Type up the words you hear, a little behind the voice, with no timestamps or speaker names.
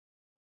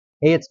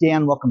Hey, it's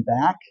Dan. Welcome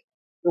back.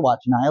 You're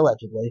watching I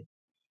Allegedly.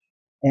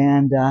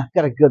 And I've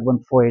got a good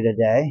one for you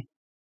today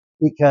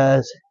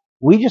because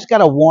we just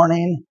got a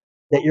warning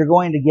that you're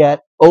going to get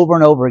over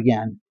and over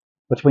again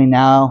between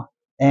now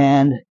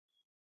and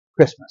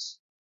Christmas.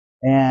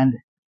 And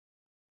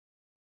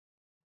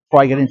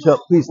before I get into it,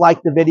 please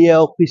like the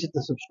video. Please hit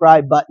the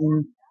subscribe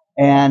button.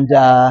 And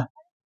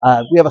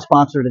we have a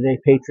sponsor today,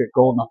 Patriot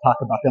Gold, and I'll talk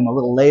about them a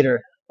little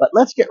later. But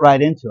let's get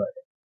right into it.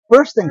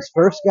 First things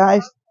first,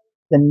 guys,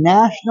 the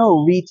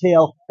National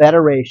Retail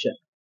Federation,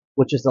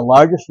 which is the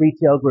largest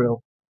retail group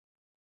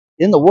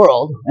in the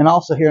world and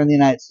also here in the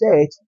United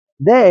States,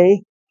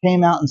 they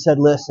came out and said,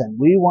 listen,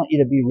 we want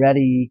you to be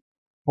ready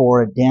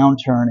for a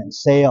downturn in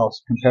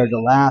sales compared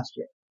to last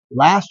year.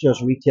 Last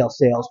year's retail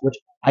sales, which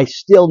I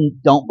still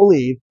don't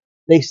believe,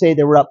 they say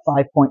they were up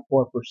 5.4%.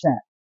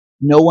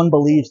 No one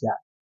believes that.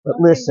 But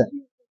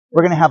listen,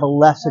 we're going to have a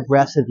less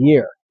aggressive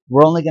year.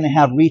 We're only going to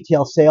have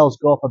retail sales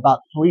go up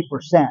about 3%.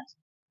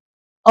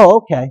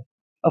 Oh, okay.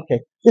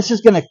 Okay. This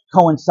is going to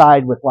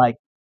coincide with like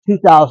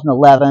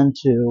 2011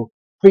 to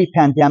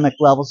pre-pandemic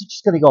levels. It's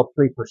just going to go up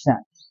 3%.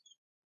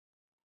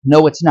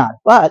 No, it's not.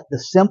 But the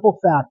simple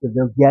fact that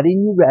they're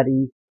getting you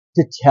ready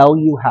to tell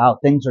you how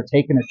things are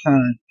taking a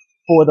turn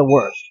for the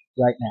worst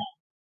right now.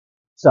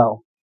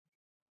 So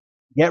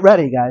get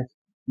ready, guys.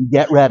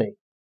 Get ready.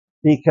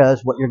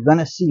 Because what you're going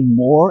to see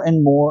more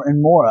and more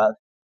and more of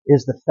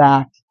is the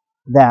fact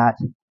that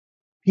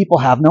people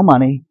have no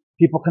money.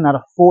 People cannot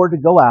afford to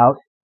go out.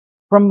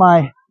 From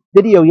my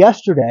video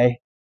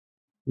yesterday,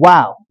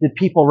 wow, did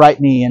people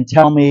write me and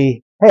tell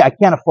me, hey, I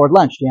can't afford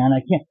lunch, Dan. I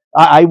can't.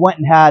 I went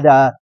and had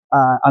a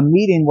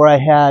meeting where I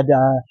had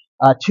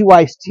 2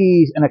 iced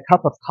teas and a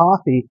cup of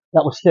coffee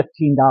that was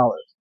 $15.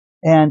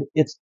 And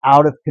it's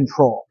out of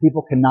control.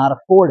 People cannot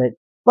afford it.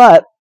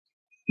 But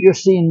you're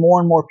seeing more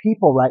and more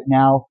people right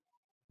now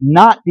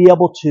not be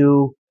able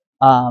to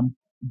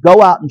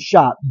go out and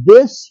shop.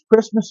 This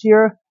Christmas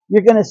year,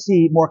 you're going to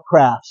see more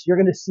crafts. You're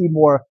going to see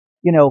more,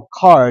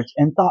 cards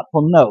and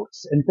thoughtful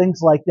notes and things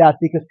like that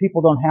because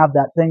people don't have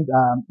that thing,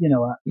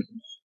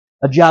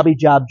 a jobby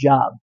job.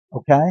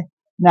 Okay.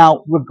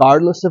 Now,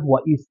 regardless of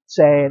what you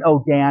say,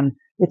 oh, Dan,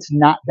 it's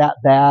not that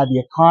bad. The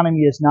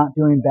economy is not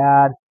doing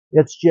bad.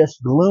 It's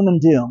just gloom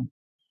and doom.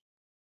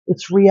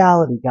 It's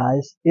reality,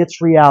 guys.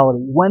 It's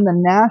reality. When the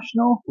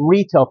National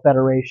Retail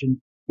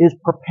Federation is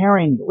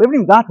preparing you, we haven't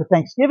even got to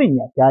Thanksgiving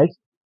yet, guys.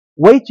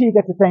 Wait till you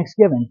get to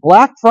Thanksgiving.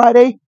 Black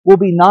Friday will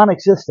be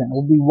non-existent. It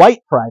will be White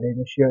Friday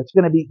this year. It's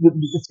going to be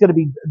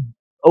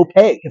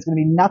opaque. It's going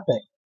to be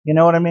nothing. You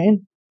know what I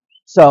mean?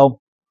 So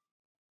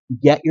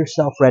get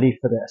yourself ready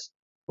for this.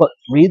 But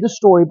read the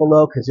story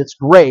below because it's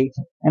great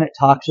and it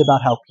talks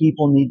about how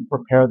people need to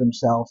prepare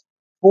themselves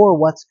for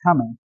what's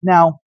coming.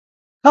 Now,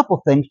 a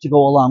couple things to go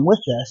along with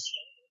this.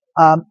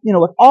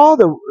 With all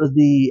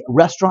the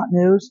restaurant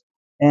news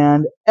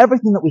and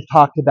everything that we've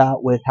talked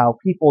about with how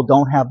people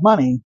don't have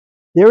money,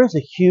 there is a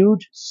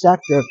huge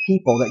sector of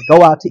people that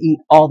go out to eat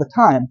all the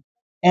time,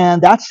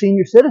 and that's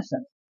senior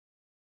citizens.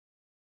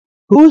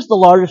 Who's the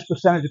largest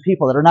percentage of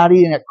people that are not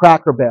eating at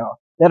Cracker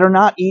Barrel, that are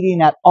not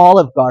eating at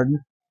Olive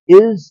Garden,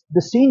 is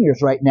the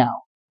seniors right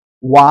now.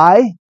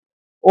 Why?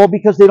 Well,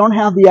 because they don't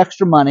have the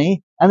extra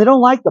money, and they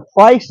don't like the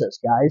prices,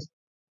 guys.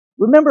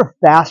 Remember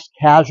fast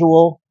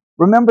casual?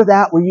 Remember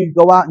that where you'd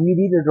go out and you'd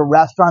eat at a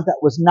restaurant that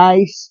was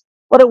nice,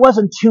 but it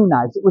wasn't too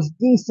nice. It was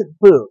decent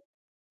food.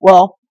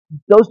 Well,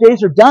 those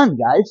days are done,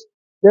 guys.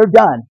 They're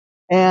done.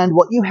 And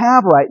what you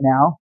have right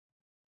now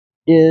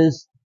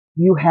is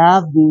you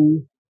have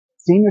the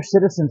senior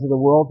citizens of the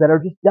world that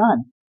are just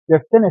done.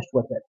 They're finished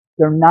with it.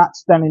 They're not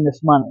spending this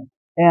money.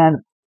 And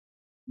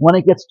when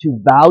it gets to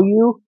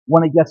value,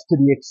 when it gets to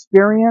the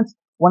experience,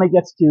 when it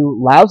gets to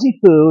lousy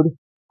food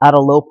at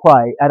a low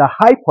price, at a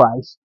high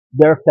price,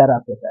 they're fed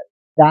up with it.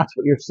 That's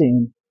what you're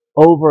seeing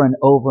over and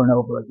over and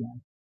over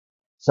again.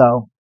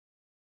 So,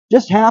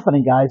 just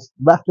happening, guys,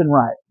 left and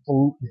right.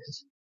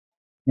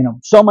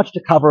 So much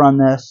to cover on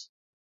this,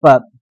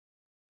 but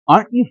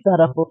aren't you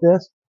fed up with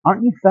this?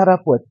 Aren't you fed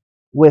up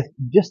with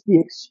just the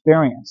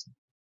experience?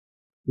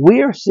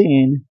 We are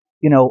seeing,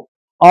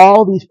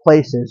 all these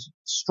places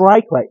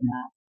strike right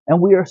now,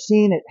 and we are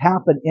seeing it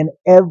happen in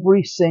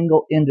every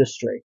single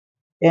industry.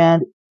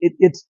 And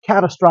it's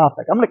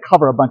catastrophic. I'm going to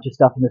cover a bunch of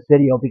stuff in this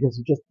video because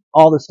of just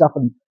all the stuff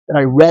that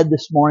I read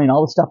this morning,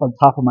 all the stuff on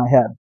top of my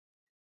head.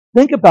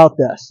 Think about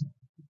this.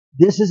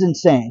 This is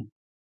insane.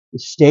 The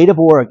state of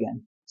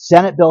Oregon,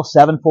 Senate Bill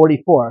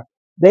 744,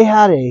 they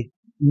had a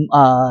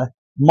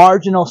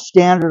marginal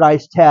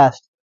standardized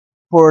test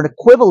for an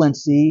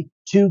equivalency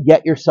to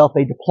get yourself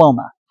a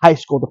diploma, high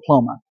school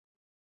diploma.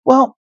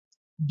 Well,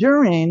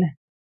 during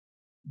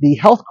the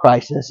health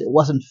crisis, it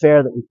wasn't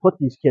fair that we put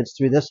these kids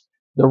through this,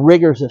 the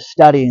rigors of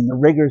studying, the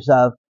rigors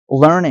of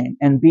learning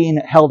and being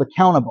held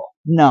accountable.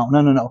 No.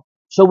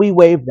 So we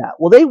waived that.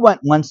 Well, they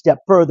went one step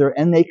further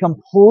and they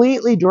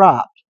completely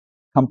dropped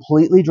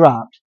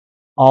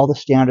all the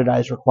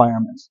standardized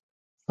requirements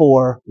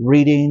for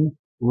reading,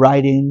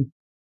 writing,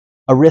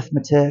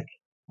 arithmetic.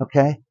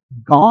 Okay?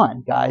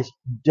 Gone, guys.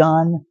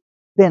 Done.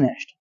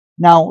 Finished.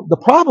 Now, the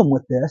problem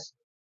with this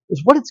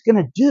is what it's going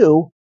to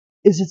do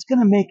is it's going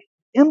to make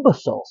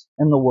imbeciles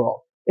in the world.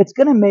 It's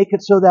going to make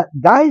it so that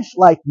guys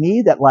like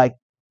me that like,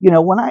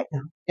 when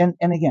and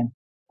again,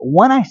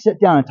 when I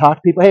sit down and talk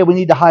to people, hey, we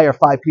need to hire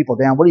 5 people,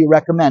 Dan, what do you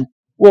recommend?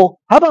 Well,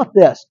 how about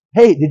this?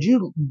 Hey, did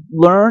you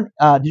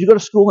did you go to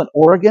school in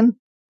Oregon?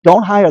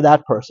 Don't hire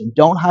that person.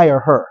 Don't hire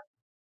her.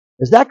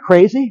 Is that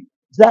crazy?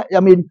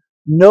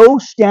 No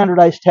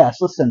standardized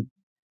tests. Listen,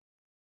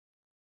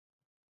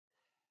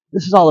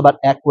 this is all about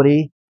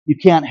equity. You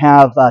can't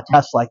have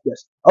tests like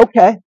this.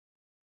 Okay,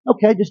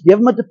 just give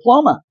them a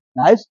diploma,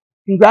 guys.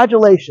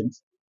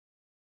 Congratulations.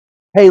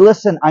 Hey,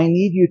 listen, I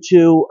need you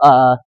to,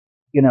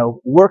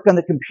 work on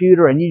the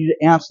computer. I need you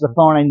to answer the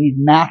phone. I need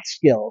math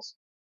skills.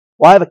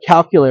 Well, I have a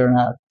calculator and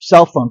a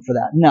cell phone for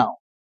that. No.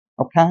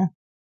 Okay?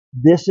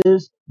 This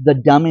is the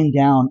dumbing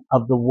down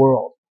of the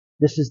world.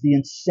 This is the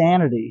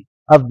insanity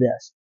of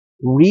this.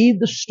 Read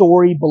the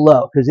story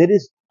below because it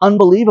is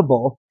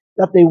unbelievable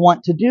that they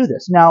want to do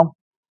this. Now,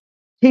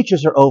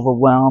 teachers are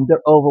overwhelmed,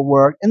 they're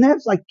overworked, and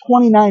there's like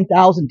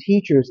 29,000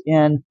 teachers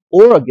in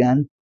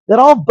Oregon that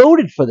all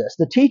voted for this,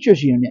 the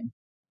teachers union.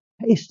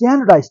 Hey,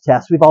 standardized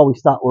tests we've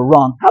always thought were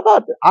wrong. How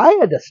about I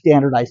had a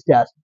standardized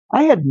test?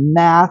 I had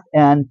math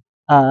and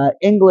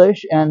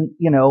English, and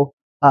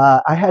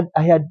I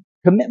had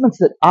commitments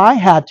that I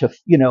had to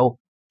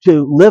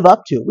to live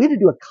up to. We had to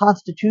do a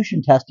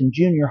constitution test in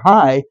junior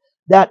high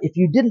that if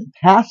you didn't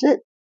pass it,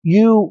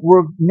 you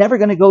were never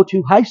going to go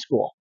to high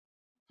school.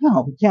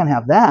 No, we can't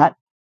have that.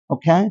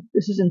 Okay?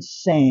 This is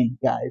insane,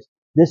 guys.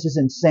 This is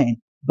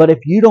insane. But if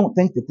you don't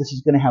think that this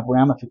is going to have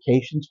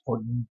ramifications for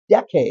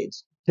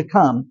decades to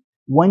come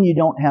when you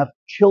don't have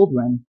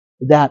children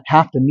that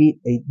have to meet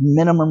a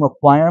minimum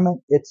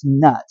requirement, it's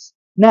nuts.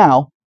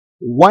 Now,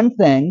 one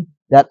thing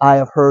that I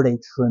have heard a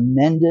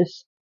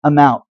tremendous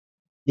amount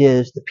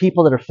is the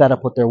people that are fed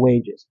up with their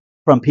wages.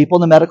 From people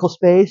in the medical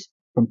space,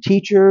 from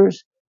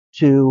teachers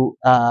to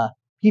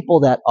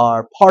people that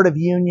are part of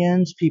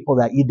unions, people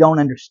that you don't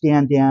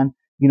understand, Dan.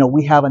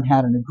 We haven't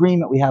had an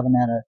agreement. We haven't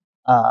had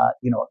a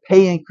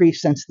pay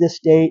increase since this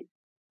date.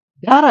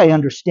 That I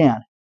understand.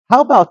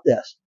 How about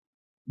this?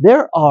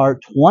 There are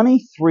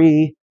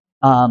 23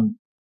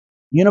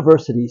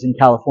 universities in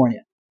California.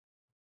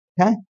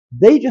 Okay,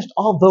 they just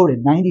all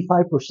voted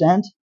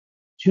 95%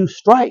 to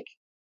strike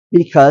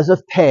because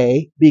of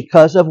pay,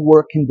 because of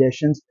work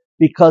conditions,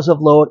 because of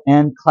low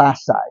end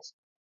class size.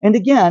 And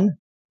again,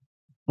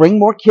 bring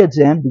more kids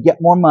in, we get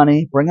more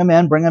money, bring them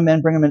in.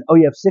 Oh,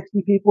 you have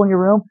 60 people in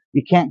your room,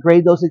 you can't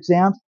grade those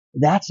exams?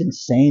 That's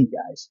insane,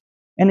 guys.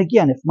 And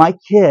again, if my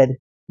kid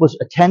was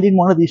attending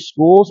one of these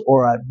schools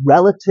or a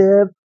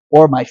relative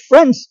or my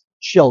friend's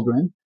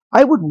children,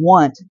 I would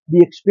want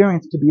the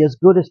experience to be as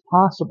good as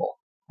possible.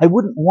 I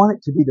wouldn't want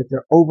it to be that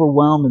they're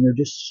overwhelmed and they're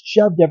just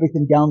shoved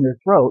everything down their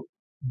throat.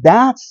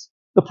 That's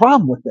the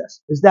problem with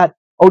this, is that,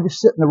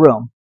 just sit in the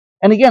room.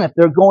 And again, if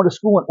they're going to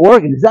school in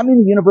Oregon, does that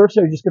mean the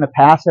university are just going to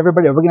pass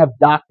everybody? Are we going to have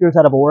doctors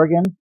out of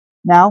Oregon?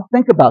 Now,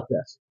 think about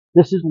this.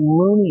 This is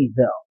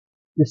Looneyville.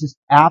 This is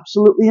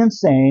absolutely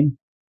insane.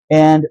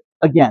 And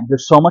again,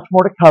 there's so much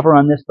more to cover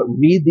on this, but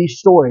read these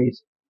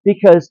stories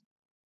because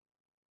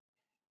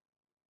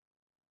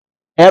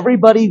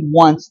everybody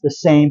wants the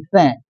same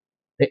thing.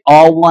 They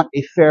all want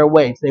a fair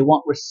wage. They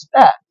want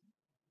respect.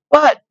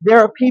 But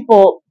there are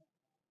people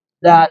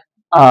that,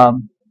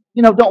 don't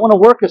want to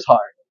work as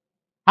hard.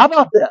 How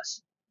about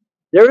this?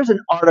 There is an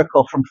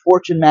article from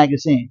Fortune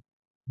magazine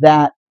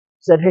that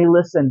said, hey,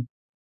 listen,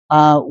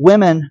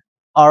 women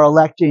are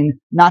electing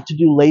not to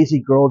do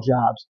lazy girl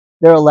jobs.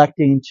 They're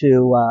electing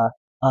to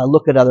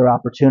look at other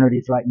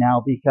opportunities right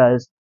now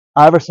because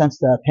ever since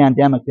the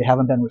pandemic, they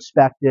haven't been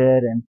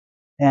respected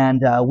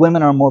and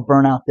women are more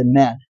burnout than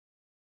men.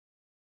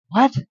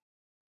 What?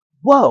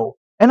 Whoa.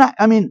 And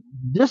I mean,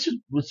 this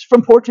was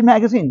from Fortune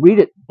magazine. Read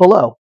it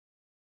below.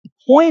 The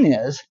point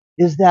is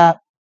that,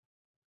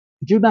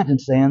 could you imagine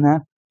saying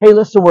that? Hey,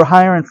 listen, we're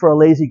hiring for a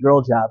lazy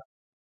girl job.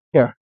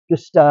 Here,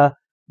 just,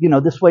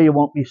 this way you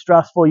won't be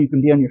stressful. You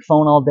can be on your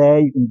phone all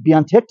day. You can be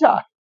on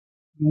TikTok.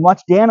 You can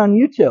watch Dan on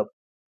YouTube.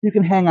 You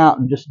can hang out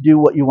and just do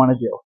what you want to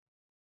do.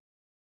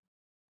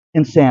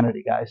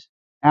 Insanity, guys.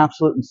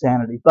 Absolute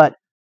insanity. But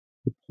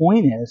the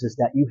point is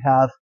that you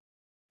have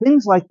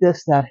things like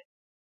this that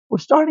we're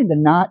starting to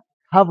not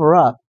cover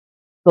up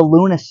the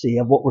lunacy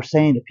of what we're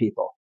saying to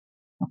people.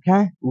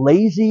 Okay?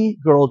 Lazy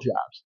girl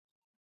jobs.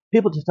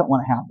 People just don't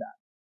want to have that.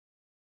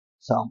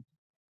 So,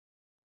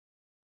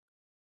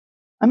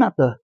 I'm at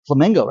the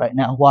Flamingo right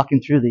now, walking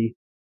through the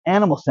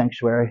animal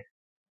sanctuary.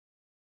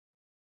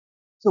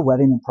 It's a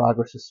wedding in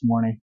progress this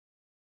morning.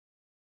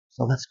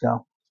 So let's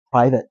go.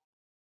 Private.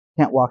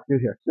 Can't walk through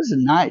here. This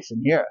is nice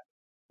in here.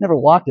 Never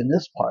walked in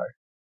this part.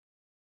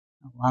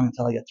 Not long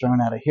until I get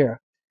thrown out of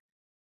here.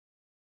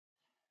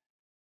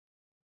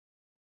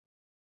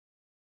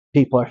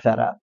 People are fed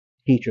up.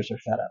 Teachers are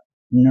fed up.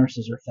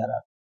 Nurses are fed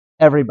up.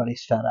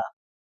 Everybody's fed up.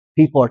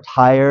 People are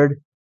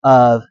tired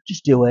of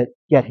just do it,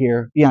 get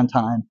here, be on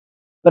time.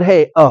 But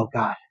hey, oh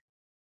God,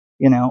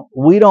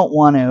 we don't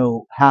want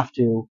to have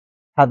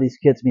these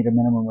kids meet a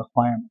minimum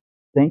requirement.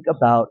 think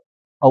about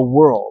a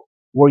world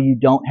where you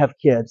don't have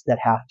kids that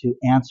have to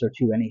answer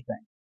to anything.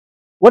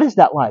 What is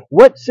that like?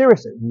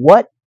 Seriously,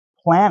 what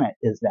planet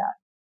is that?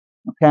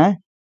 Okay?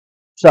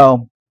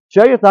 So,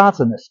 share your thoughts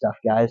on this stuff,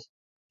 guys.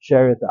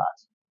 Share your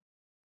thoughts.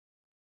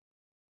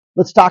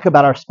 Let's talk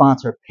about our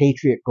sponsor,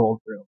 Patriot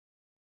Gold Group.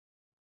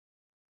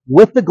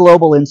 With the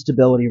global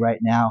instability right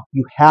now,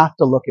 you have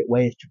to look at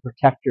ways to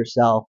protect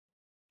yourself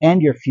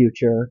and your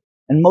future,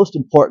 and most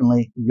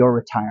importantly, your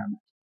retirement.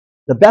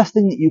 The best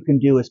thing that you can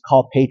do is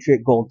call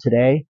Patriot Gold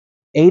today,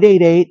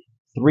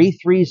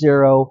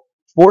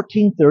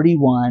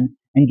 888-330-1431,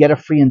 and get a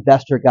free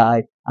investor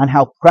guide on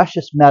how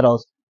precious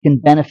metals can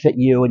benefit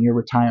you in your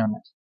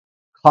retirement.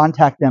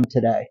 Contact them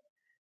today.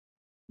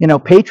 You know,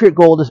 Patriot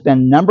Gold has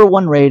been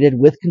 #1 rated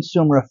with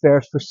Consumer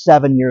Affairs for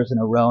 7 years in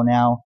a row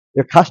now.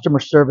 Their customer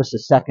service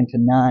is second to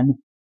none.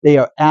 They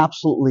are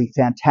absolutely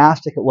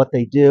fantastic at what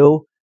they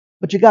do,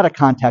 but you got to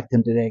contact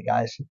them today,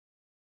 guys.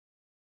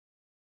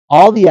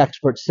 All the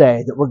experts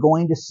say that we're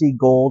going to see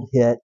gold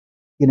hit,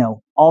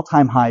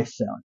 all-time highs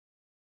soon.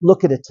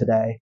 Look at it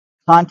today.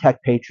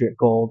 Contact Patriot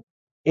Gold,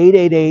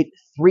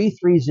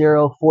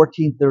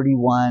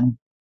 888-330-1431.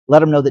 Let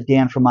them know that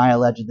Dan from I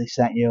Allegedly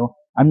sent you.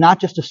 I'm not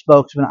just a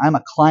spokesman. I'm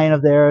a client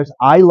of theirs.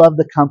 I love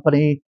the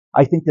company.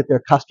 I think that their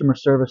customer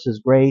service is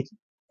great.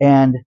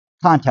 And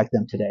contact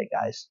them today,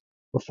 guys,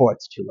 before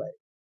it's too late.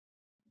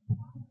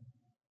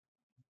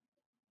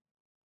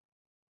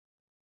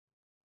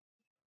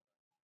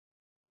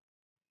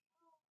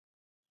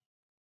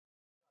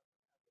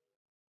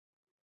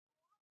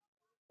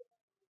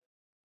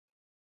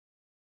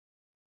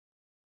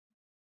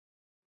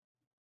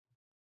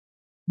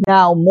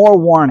 Now, more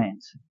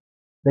warnings.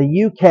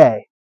 The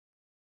UK.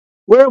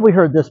 Where have we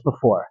heard this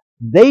before?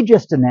 They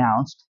just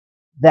announced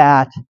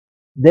that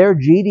their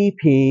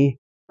GDP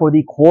for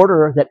the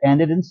quarter that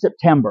ended in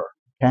September,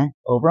 okay,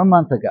 over a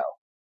month ago,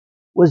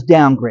 was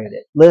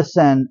downgraded.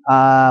 Listen,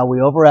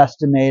 we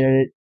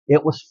overestimated it.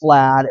 It was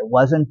flat. It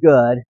wasn't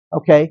good.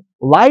 Okay,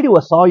 lie to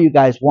us all you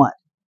guys want.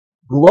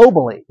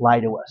 Globally, lie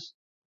to us.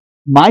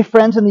 My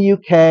friends in the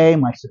UK,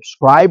 my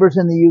subscribers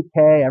in the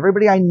UK,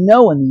 everybody I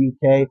know in the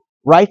UK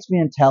writes me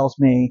and tells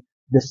me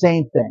the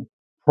same thing.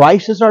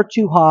 Prices are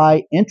too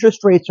high.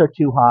 Interest rates are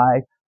too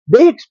high.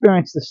 They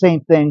experience the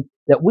same thing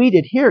that we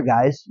did here,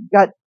 guys. You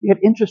got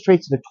interest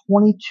rates at a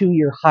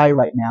 22-year high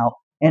right now,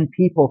 and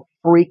people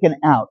freaking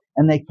out,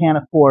 and they can't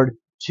afford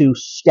to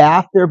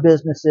staff their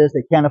businesses.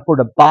 They can't afford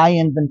to buy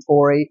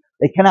inventory.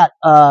 They cannot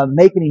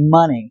make any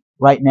money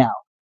right now.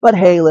 But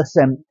hey,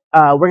 listen,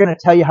 we're going to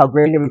tell you how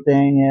great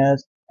everything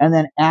is, and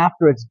then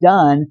after it's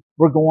done,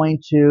 we're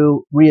going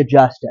to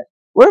readjust it.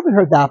 Where have we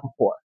heard that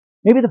before?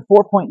 Maybe the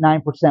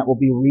 4.9% will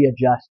be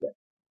readjusted.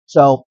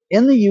 So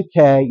in the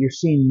UK, you're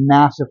seeing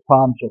massive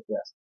problems with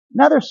this.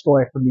 Another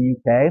story from the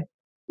UK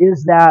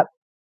is that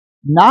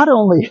not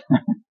only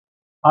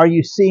are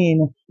you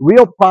seeing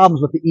real problems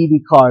with the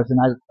EV cars, and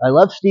I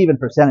love Steven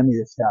for sending me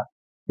this stuff,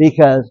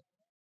 because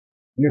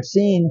you're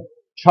seeing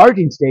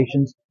charging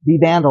stations be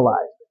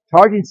vandalized,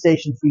 charging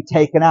stations be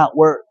taken out,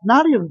 where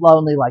not even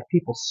only like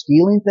people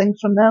stealing things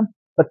from them,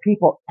 but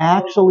people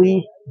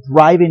actually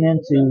driving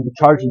into the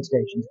charging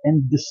stations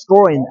and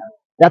destroying them,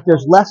 that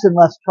there's less and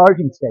less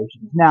charging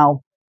stations.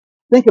 Now,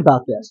 think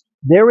about this.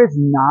 There is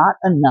not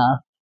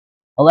enough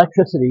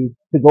electricity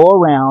to go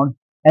around,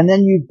 and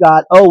then you've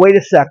got, oh, wait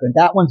a second,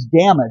 that one's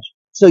damaged.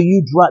 So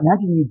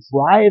imagine you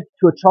drive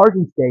to a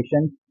charging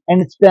station and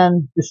it's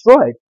been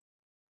destroyed.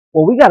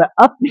 Well, we got to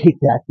update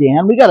that,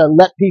 Dan. We got to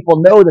let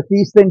people know that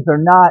these things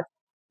are not,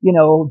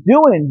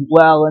 doing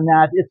well, and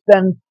that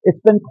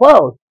it's been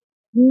closed.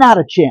 Not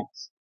a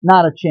chance.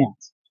 Not a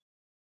chance.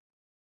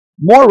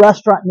 More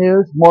restaurant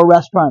news, more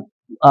restaurant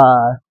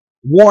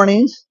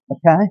warnings.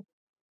 Okay.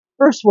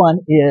 First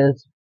one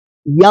is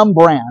Yum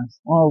Brands.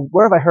 Well,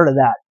 where have I heard of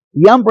that?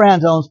 Yum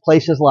Brands owns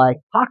places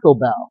like Taco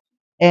Bell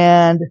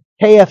and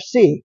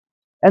KFC.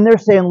 And they're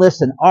saying,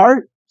 listen,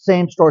 our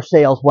same store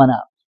sales went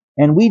up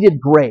and we did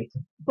great.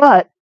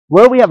 But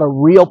where we have a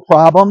real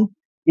problem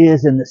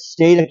is in the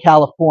state of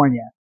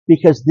California,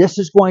 because this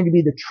is going to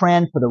be the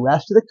trend for the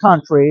rest of the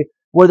country,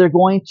 where they're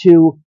going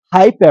to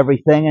hype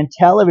everything and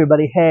tell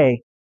everybody,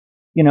 hey,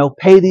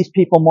 pay these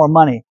people more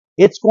money.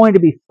 It's going to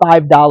be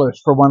 $5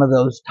 for one of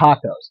those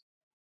tacos.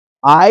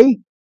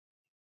 I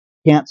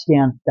can't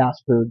stand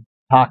fast food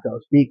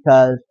tacos,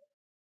 because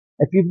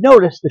if you've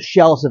noticed, the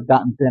shells have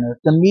gotten thinner.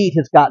 The meat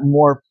has gotten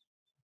more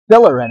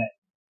filler in it.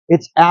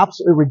 It's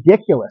absolutely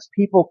ridiculous.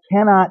 People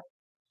cannot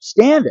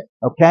stand it,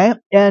 okay?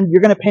 And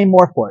you're going to pay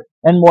more for it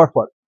and more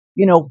for it.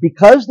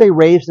 Because they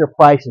raised their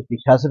prices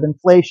because of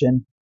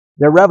inflation,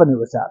 their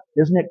revenue is up.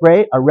 Isn't it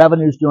great? Our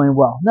revenue is doing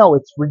well. No,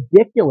 it's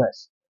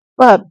ridiculous.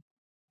 But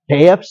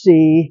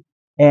KFC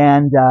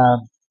and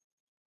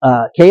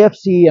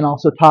KFC and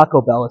also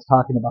Taco Bell is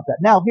talking about that.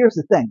 Now, here's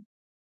the thing.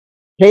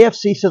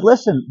 KFC said,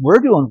 listen, we're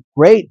doing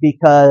great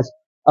because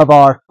of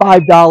our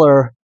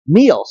 $5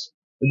 meals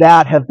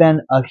that have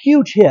been a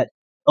huge hit.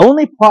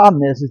 Only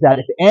problem is that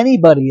if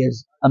anybody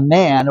is a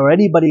man, or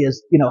anybody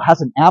is,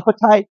 has an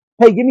appetite,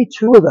 hey, give me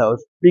 2 of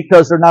those,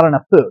 because there's not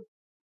enough food.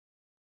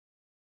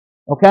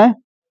 Okay?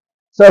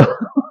 So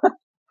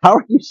how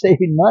are you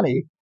saving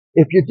money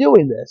if you're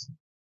doing this?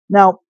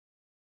 Now,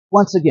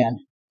 once again,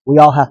 we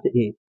all have to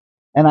eat.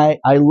 And I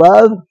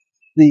love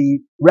the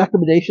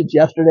recommendations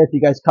yesterday, if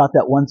you guys caught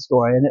that one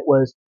story, and it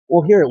was,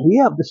 well, here, we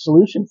have the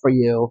solution for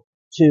you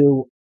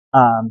to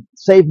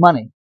save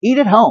money. Eat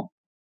at home.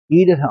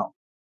 Eat at home.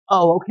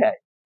 Oh, okay.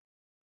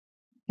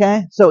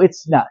 Okay. So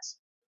it's nuts.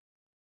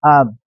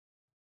 Um,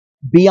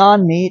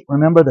 Beyond Meat,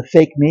 remember the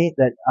fake meat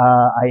that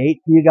I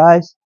ate for you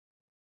guys?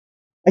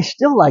 I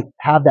still like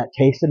have that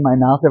taste in my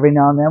mouth every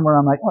now and then where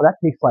I'm like, oh, that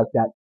tastes like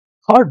that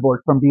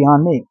cardboard from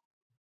Beyond Meat.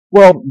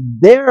 Well,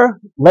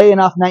 they're laying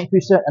off 19%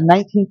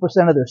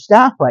 of their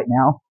staff right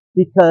now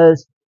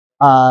because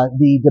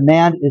the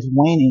demand is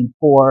waning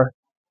for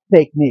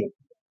fake meat,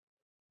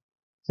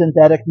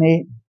 synthetic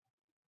meat,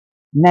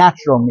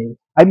 natural meat.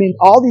 I mean,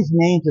 all these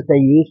names that they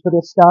use for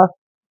this stuff,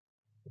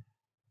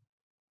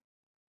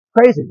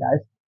 crazy,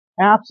 guys.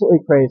 Absolutely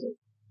crazy.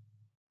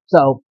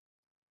 So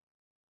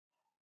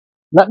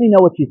let me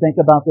know what you think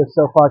about this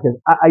so far, because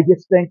I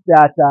just think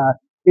that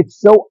it's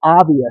so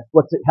obvious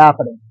what's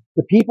happening.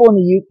 The people in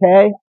the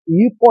UK,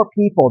 you poor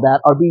people that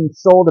are being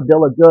sold a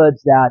bill of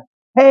goods that,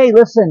 hey,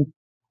 listen,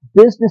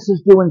 business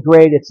is doing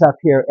great, it's up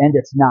here, and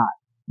it's not.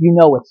 You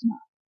know it's not.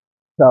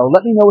 So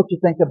let me know what you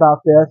think about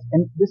this.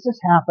 And this is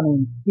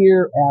happening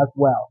here as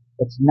well.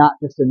 It's not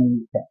just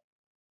in the UK.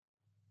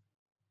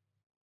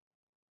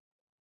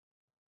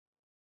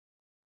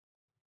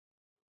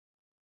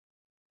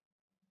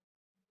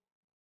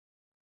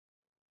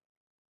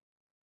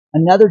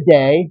 Another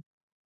day,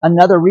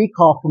 another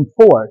recall from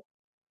Ford.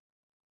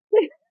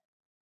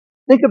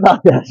 Think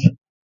about this.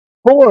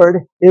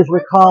 Ford is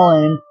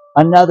recalling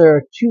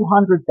another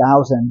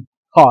 200,000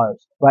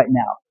 cars right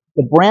now.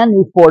 The brand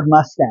new Ford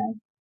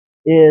Mustang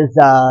is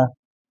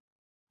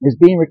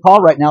being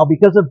recalled right now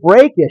because of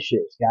brake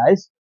issues,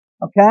 guys.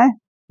 Okay?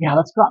 Yeah,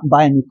 let's go out and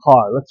buy a new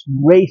car. Let's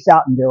race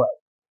out and do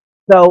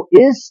it. So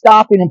is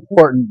stopping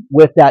important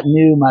with that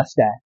new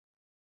Mustang?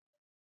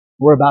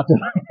 We're about to,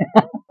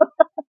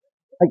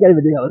 I can't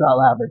even do that without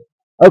laughing.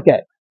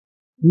 Okay.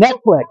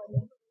 Netflix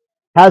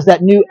has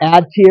that new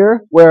ad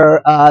tier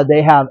where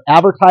they have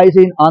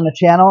advertising on the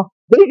channel.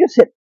 They just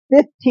hit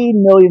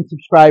 15 million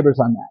subscribers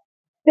on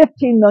that.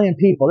 15 million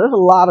people. There's a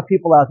lot of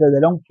people out there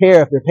that don't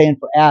care if they're paying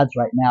for ads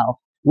right now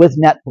with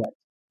Netflix.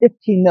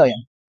 15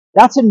 million.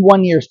 That's in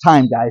 1 year's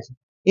time, guys.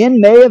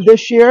 In May of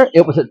this year,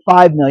 it was at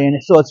 5 million,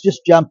 so it's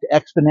just jumped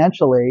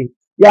exponentially.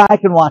 Yeah, I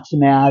can watch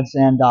some ads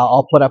and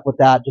I'll put up with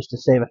that just to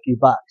save a few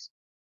bucks.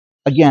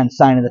 Again,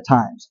 sign of the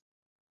times.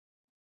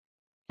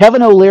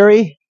 Kevin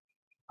O'Leary,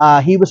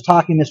 he was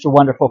talking Mr.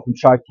 Wonderful from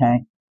Shark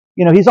Tank.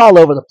 You know, he's all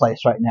over the place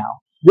right now.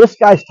 This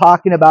guy's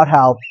talking about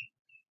how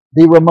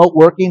the remote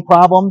working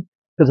problem,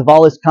 because of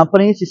all his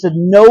companies, he said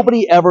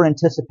nobody ever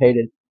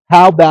anticipated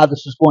how bad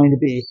this was going to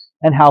be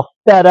and how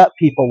fed up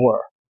people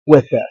were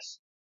with this.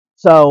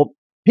 So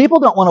people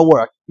don't want to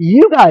work.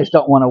 You guys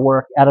don't want to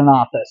work at an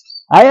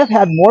office. I have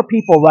had more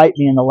people write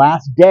me in the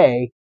last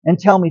day and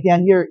tell me,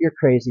 Dan, you're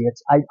crazy.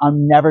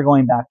 I'm never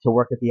going back to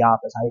work at the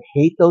office. I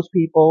hate those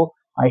people.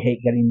 I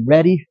hate getting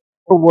ready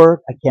for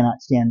work. I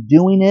cannot stand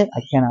doing it.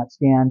 I cannot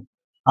stand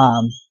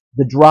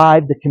the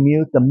drive, the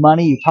commute, the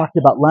money. You talked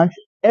about lunch.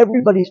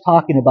 Everybody's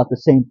talking about the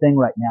same thing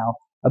right now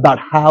about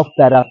how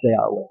fed up they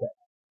are with it.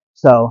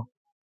 So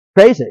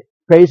crazy,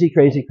 crazy,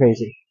 crazy,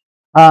 crazy.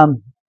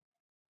 Um,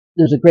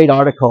 there's a great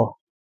article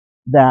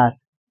that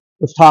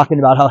was talking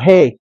about how,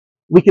 hey,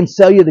 we can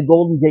sell you the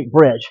Golden Gate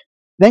Bridge.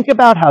 Think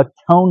about how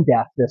tone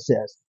deaf this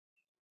is.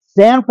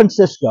 San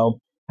Francisco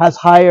has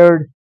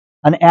hired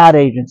an ad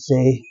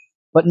agency,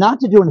 but not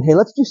to do anything. Hey,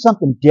 let's do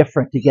something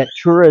different to get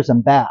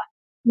tourism back.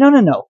 No,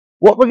 no, no.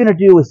 What we're going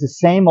to do is the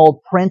same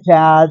old print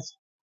ads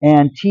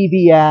and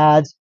TV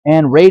ads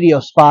and radio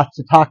spots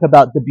to talk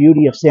about the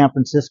beauty of San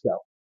Francisco.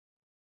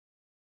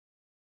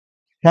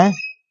 Okay?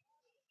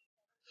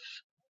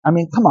 I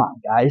mean, come on,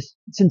 guys.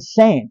 It's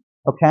insane.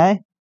 Okay?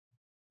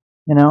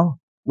 You know,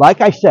 like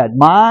I said,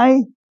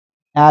 my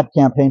ad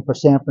campaign for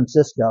San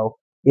Francisco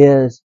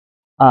is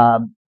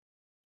come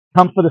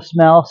for the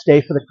smell,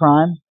 stay for the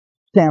crime.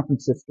 San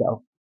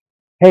Francisco.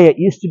 Hey, it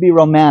used to be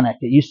romantic.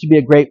 It used to be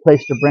a great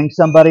place to bring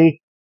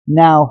somebody.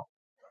 Now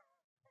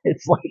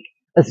it's like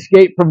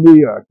Escape from New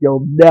York.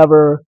 You'll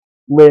never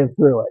live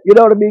through it. You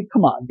know what I mean?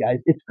 Come on, guys.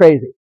 It's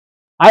crazy.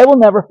 I will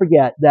never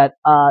forget that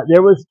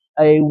there was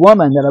a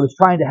woman that I was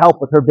trying to help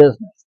with her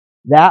business.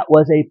 That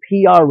was a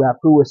PR rep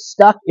who was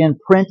stuck in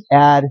print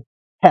ad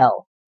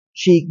hell.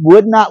 She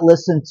would not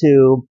listen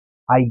to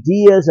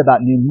ideas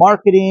about new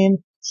marketing,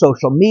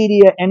 social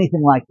media,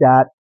 anything like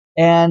that.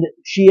 And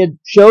she had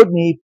showed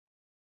me,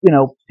 you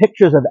know,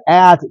 pictures of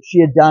ads that she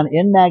had done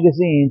in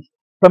magazines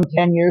from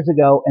 10 years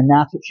ago, and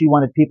that's what she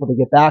wanted people to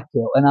get back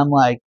to. And I'm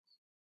like,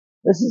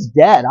 this is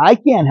dead. I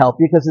can't help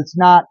you because it's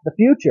not the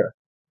future.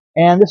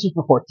 And this was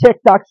before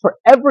TikToks, for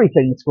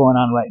everything that's going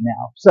on right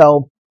now.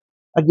 So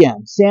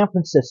again, San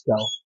Francisco.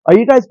 Are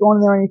you guys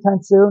going there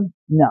anytime soon?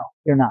 No,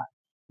 you're not.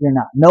 You're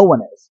not. No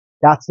one is.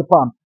 That's the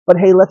problem. But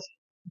hey, let's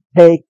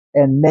take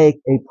and make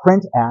a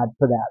print ad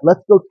for that.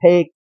 Let's go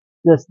take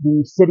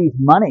the city's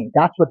money.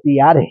 That's what the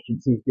ad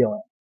agency is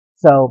doing.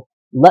 So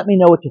let me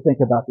know what you think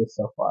about this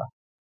so far.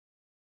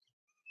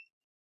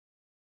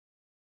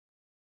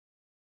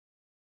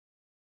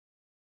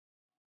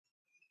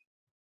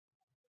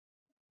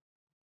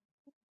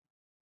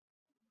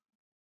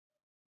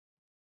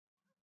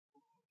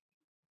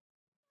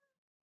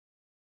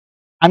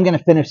 I'm going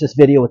to finish this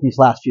video with these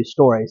last few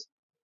stories.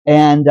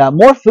 And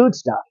more food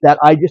stuff that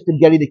I just am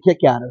getting a kick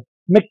out of.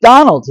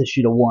 McDonald's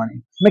issued a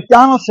warning.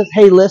 McDonald's says,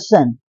 hey,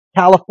 listen,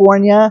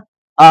 California,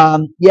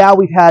 yeah,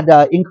 we've had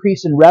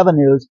increase in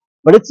revenues,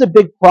 but it's a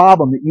big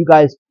problem that you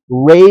guys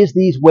raise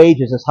these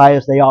wages as high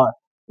as they are.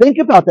 Think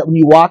about that when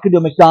you walk into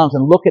a McDonald's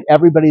and look at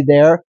everybody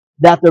there,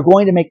 that they're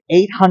going to make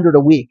 $800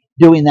 a week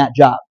doing that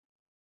job.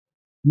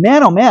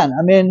 Man, oh man,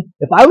 I mean,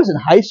 if I was in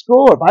high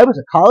school or if I was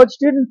a college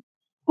student,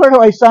 where do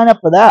I sign up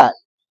for that?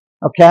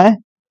 Okay?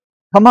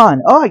 Come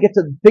on. Oh, I get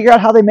to figure out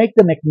how they make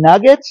the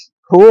McNuggets?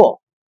 Cool.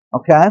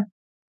 Okay?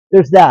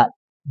 There's that.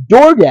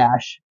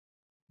 DoorDash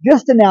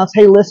just announced,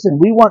 hey, listen,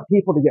 we want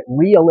people to get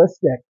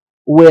realistic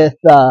with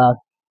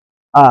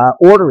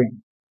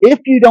ordering. If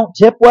you don't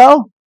tip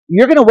well,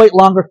 you're going to wait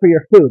longer for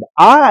your food.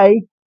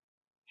 I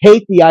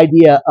hate the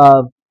idea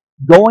of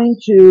going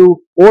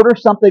to order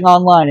something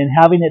online and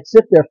having it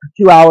sit there for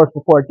 2 hours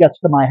before it gets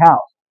to my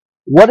house.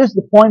 What is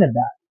the point of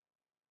that?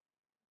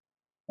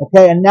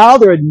 Okay, and now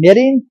they're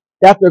admitting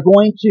that they're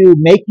going to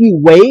make you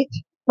wait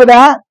for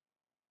that?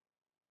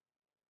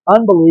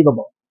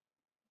 Unbelievable.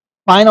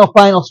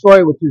 Final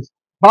story, which is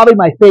probably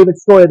my favorite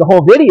story of the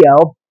whole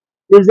video,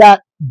 is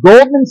that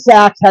Goldman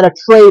Sachs had a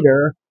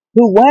trader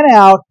who went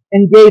out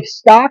and gave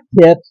stock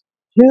tips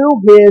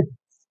to his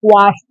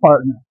squash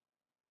partner.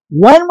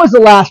 When was the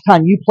last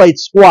time you played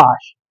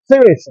squash?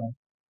 Seriously.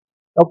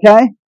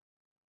 Okay?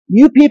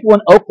 You people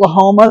in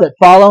Oklahoma that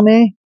follow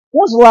me,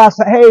 when was the last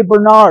time, hey,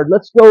 Bernard,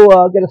 let's go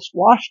get a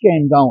squash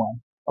game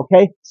going.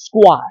 Okay?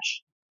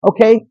 Squash.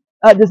 Okay?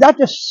 Does that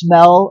just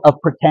smell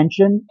of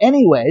pretension?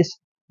 Anyways,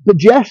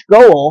 Bhajesh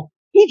Goel,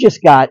 he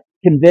just got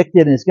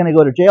convicted and is going to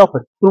go to jail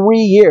for 3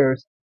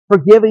 years for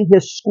giving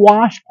his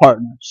squash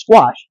partner,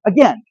 squash,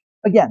 again,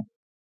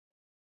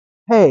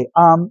 hey,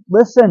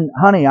 listen,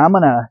 honey, I'm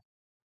going to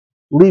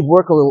leave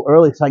work a little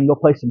early so I can go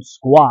play some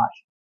squash.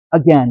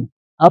 Again,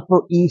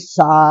 Upper East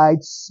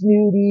Side,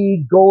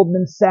 snooty,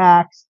 Goldman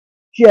Sachs,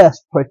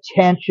 just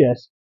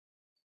pretentious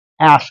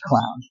ass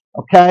clown,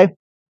 okay?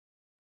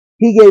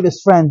 He gave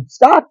his friend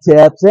stock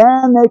tips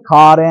and they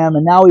caught him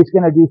and now he's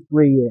going to do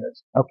 3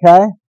 years,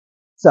 okay?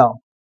 So,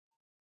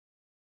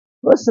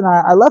 listen,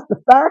 I left the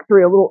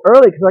factory a little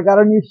early because I got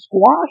a new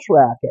squash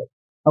racket,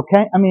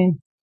 okay? I mean,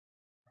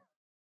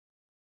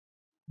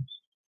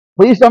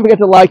 please don't forget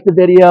to like the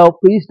video.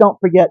 Please don't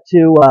forget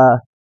to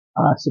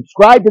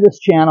subscribe to this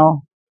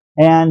channel.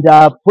 And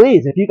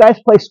please, if you guys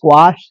play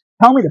squash,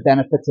 tell me the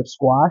benefits of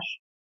squash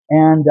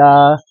and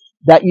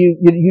that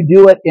you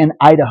do it in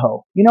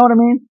Idaho. You know what I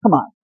mean? Come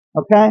on,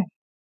 okay?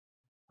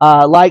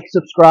 Like,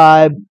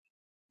 subscribe.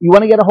 You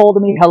want to get a hold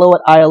of me,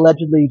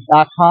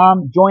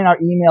 hello@iallegedly.com. Join our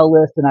email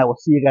list, and I will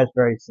see you guys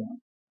very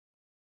soon.